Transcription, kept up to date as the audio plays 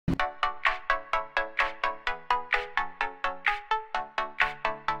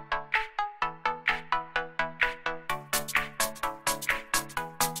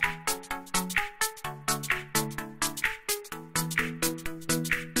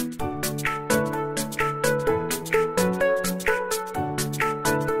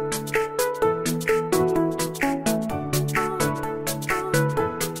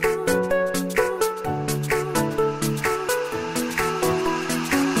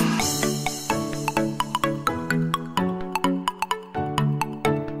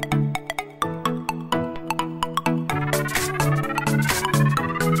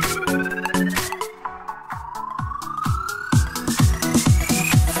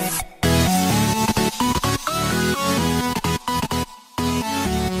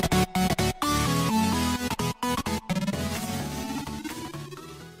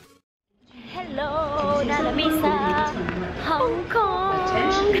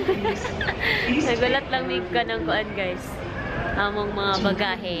Nagulat lang may ka ng kuan guys. Among mga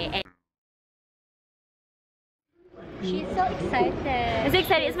bagahe. She's so excited. It's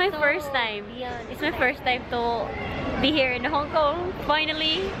excited. It's my first time. It's my first time to be here in Hong Kong.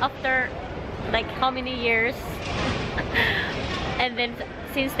 Finally, after like how many years? And then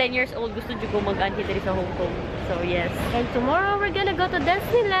since 10 years old, gusto ko mag-anti dito sa Hong Kong. So yes. And tomorrow we're gonna go to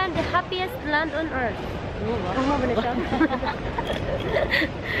Disneyland, the happiest land on earth.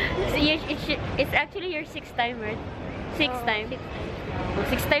 It's actually your 6th time, right? 6th time.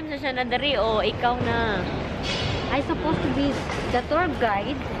 6 times na siya na dari. Oh, ikaw na. I'm supposed to be the tour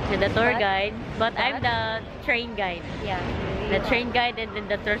guide. The tour guide, but I'm the train guide. Yeah. The train guide and then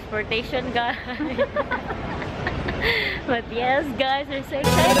the transportation guide. But yes, guys, we're so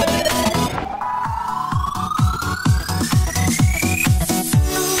excited.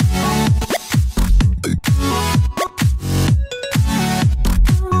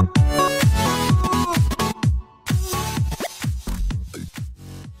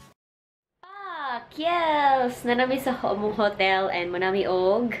 Yes! Nanami sa among hotel and manami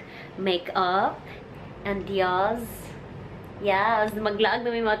og makeup and yes. Yes, maglaag na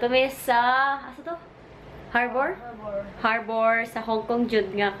may mga tumi sa asa to? Harbor sa Hong Kong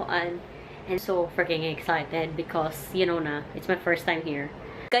jud nga kuan. And so freaking excited because you know na, it's my first time here.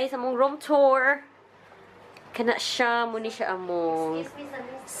 Guys, among room tour. Kana siya, muni siya among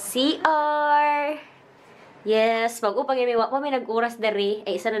CR. Yes, pag-upang yung wa pa may nag-oras dari.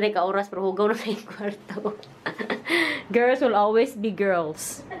 Eh, isa na rin ka-oras, pero hugaw na kayong kwarto. Girls will always be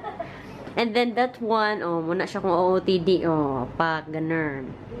girls. And then that one, oh, muna siya kung OOTD, oh, pak, ganun.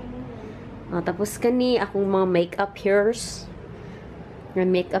 Oh, tapos kani, akong mga makeup hairs.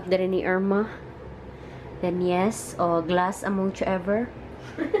 Yung makeup dari ni Irma. Then yes, oh, glass among ever.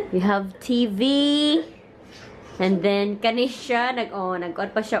 We have TV. And then, kani siya, nag-on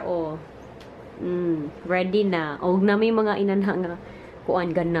pa siya, oh. Ready na. Og na may mga inanha nga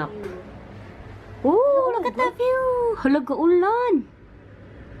kuan ganap. Oh, look at that view. Halaga ulan.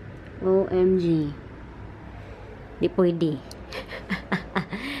 OMG. Di pwede.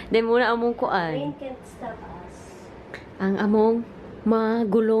 Then muna among kuan. Rain can't stop us. Ang among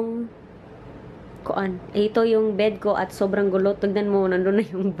magulong kuan. Ito yung bed ko at sobrang gulo. Tignan mo, nandun na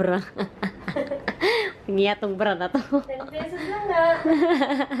yung bra. Ngiyatong bra na to. 10 pesos lang na.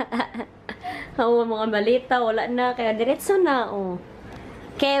 Oh, mga malita, wala na. Kaya diretso na, oh.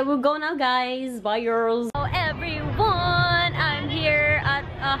 Okay, we'll go now, guys. Bye, girls. So, everyone, I'm here at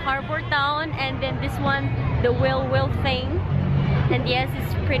Harbor Town. And then this one, the whale thing. And yes,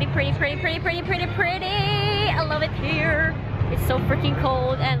 it's pretty. I love it here. It's so freaking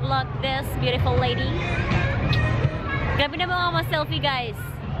cold. And look, this beautiful lady. Grabe na mga selfie, guys.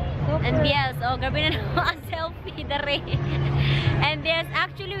 Super. And yes, oh, grabe na mga selfie, dare. And yes,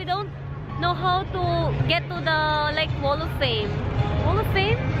 actually, we don't know how to get to the like Wall of Fame. Wall of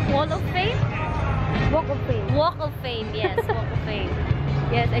Fame? Wall of Fame? Walk of Fame. Walk of Fame, yes, Walk of Fame.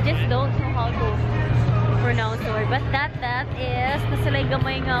 Yes, I just don't know how to pronounce the word. But that is nasalay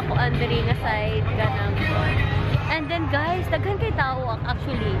gamay nga ko andiri nga side kanang kuan. And then guys, daghan kay tao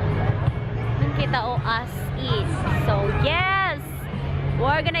actually. Daghan kay tao as is. So yes,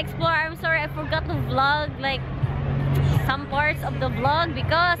 we're gonna explore. I'm sorry, I forgot to vlog like some parts of the vlog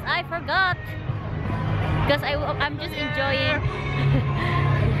because I forgot. Because I'm just enjoying.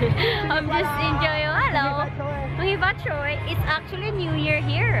 I'm just enjoying. Hello. It's actually New Year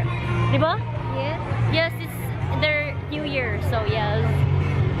here. Diba? Yes. Yes, it's their New Year. So yes.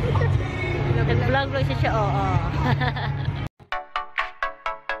 Nag-vlog lang siya. Oo.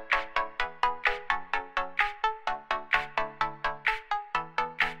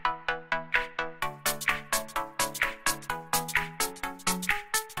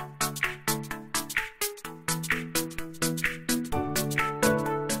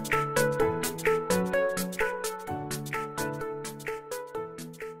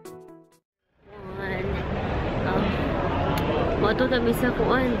 Ito tabi sa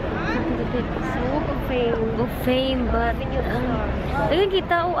kuan. Walk of Fame. Of Fame, but lagi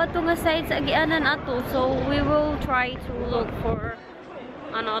kita o ato nga side sa agianan ato. So we will try to look for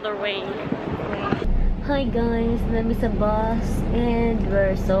another way. Hi guys, nami sa bus and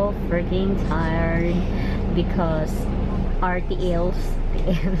we're so freaking tired because RTLs.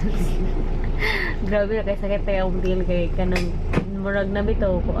 Grabe na kay sakit tayo ang deal kay kanang murag na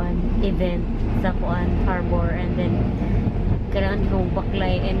bitaw kuan event sa kuan Harbor and then kailangan ko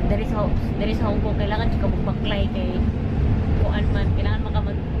baklay and there is Hong Kong kailangan ka magbaklay kay kuan man kailangan maka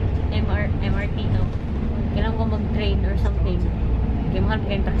mag MRT no kailangan ko mag train or something kay mahal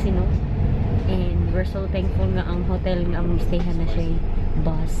kayong taxi no and we're so thankful nga ang hotel nga ang stayhan na siya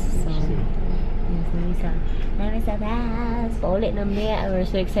bus. So, yes, Namisa bus. Paulit na miya. We're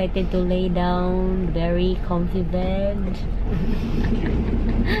so excited to lay down. Very comfy bed.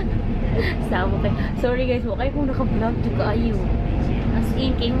 Sama kayo. Sorry guys, wakay kung naka-vlog to kaayo. As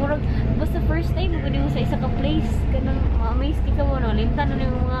in, kayo mo basta first time mo sa isa ka place ka nang ma-amaze ka mo, no? Lintan na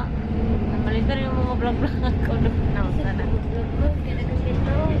yung mga vlog-vlog ko. Sana.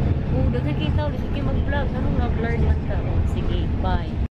 Dagan kita ulit. Sige mag-vlog. Anong vlog-vlog ka? Sige, bye.